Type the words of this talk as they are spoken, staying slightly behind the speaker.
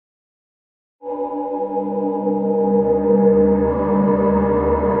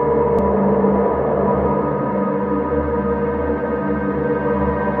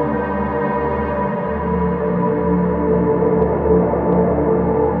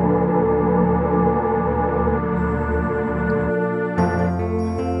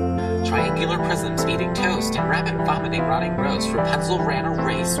eating toast and rabbit vomiting rotting roast. Repunzel ran a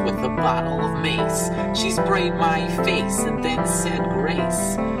race with a bottle of mace. She sprayed my face and then said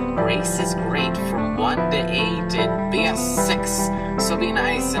grace. Grace is great from 1 to 8, it'd be a 6. So be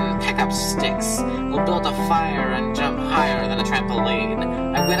nice and pick up sticks. We'll build a fire and jump higher than a trampoline.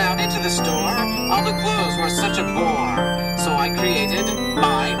 I went out into the store, all the clothes were such a bore. So I created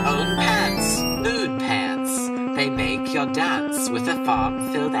my own pants, nude pants. They make your dance with a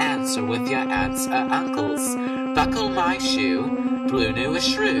farm-filled answer with your aunts or uncles. Buckle my shoe, blue knew a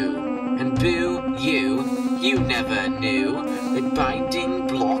shrew. And boo, you never knew that binding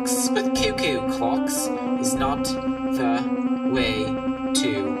blocks with coo-coo clocks is not the way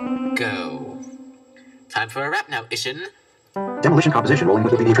to go. Time for a rap now, ition. Demolition composition, rolling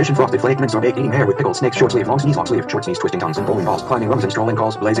with a pediatrician, frosted, flaked, minced, or baked, eating hair with pickled, snakes, short sleeve, long sleeve, short sneeze, twisting tongues, and bowling balls, climbing rungs and strolling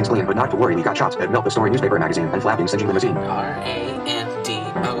calls, blazing spleen, but not to worry, we got shots at milk, the story, newspaper, magazine, and flapping, singeing limousine. R-A-N-D-O-M.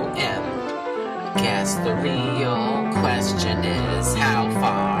 Guess the real question is, how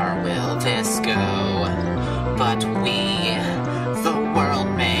far will this go? But we, the world,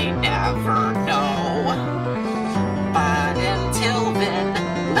 may never know. But until then,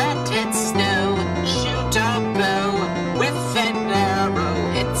 let it snow, shoot a bow with an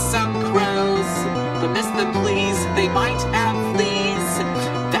arrow, hit some crows, but miss them please, they might have fleas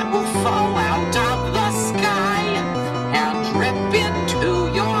that will fall out of the sky and drip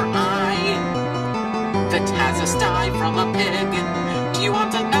into your eye that has a sty from a pig. Do you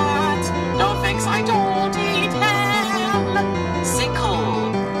want a nut? No thanks, I don't eat ham.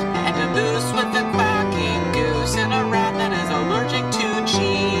 Sinkhole and a moose with a quacking goose and a rat that is allergic to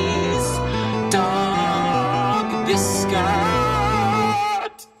cheese. Dog biscuit.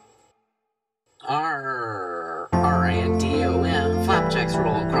 R-A-N-D-O-M. Flapjacks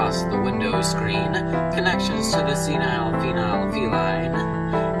roll across the window screen. Connections to the senile, penile, feline.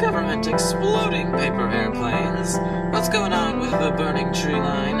 Government exploding paper airplanes. What's going on with the burning tree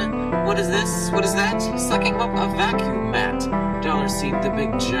line? What is this? What is that? Sucking up a vacuum mat. Dollar seat, the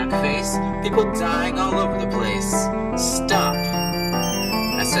big jerk face. People dying all over the place. Stop.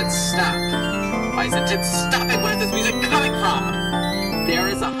 I said stop. Why isn't it stopping? Where is this music coming from? There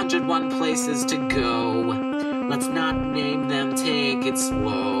is 101 places to go. Let's not name them, take it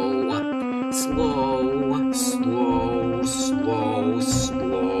slow. Slow, slow, slow,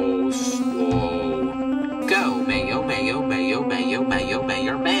 slow, slow. Go, mayo, mayo, mayo, mayo, mayo,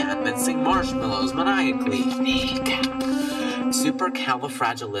 mayor man, mincing marshmallows maniacally.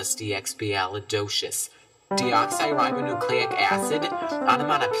 Supercalifragilisticexpialidocious. Deoxyribonucleic acid,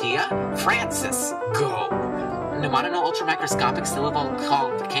 onomatopoeia, Francis, go. Pneumonical ultramicroscopic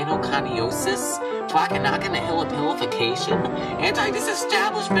volcanoconiosis, plaquenockanahilipilification,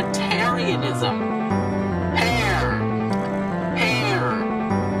 anti-disestablishmentarianism, hair,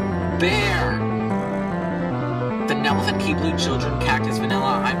 bear, benevolent key blue children, cactus,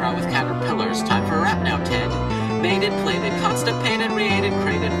 vanilla, eyebrow with caterpillars. Time for a rap now, Ted. Mated, plated, constipated, reated,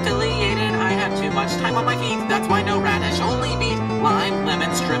 crated, affiliated. I have too much time on my feet, that's why no radish, only beet, lime,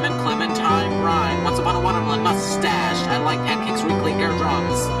 lemon, strimon, clementine, rhyme. Once upon a watermelon mustache, I like pancakes, wrinkly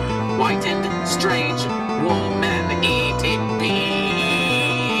eardrums, whitened, strange woman.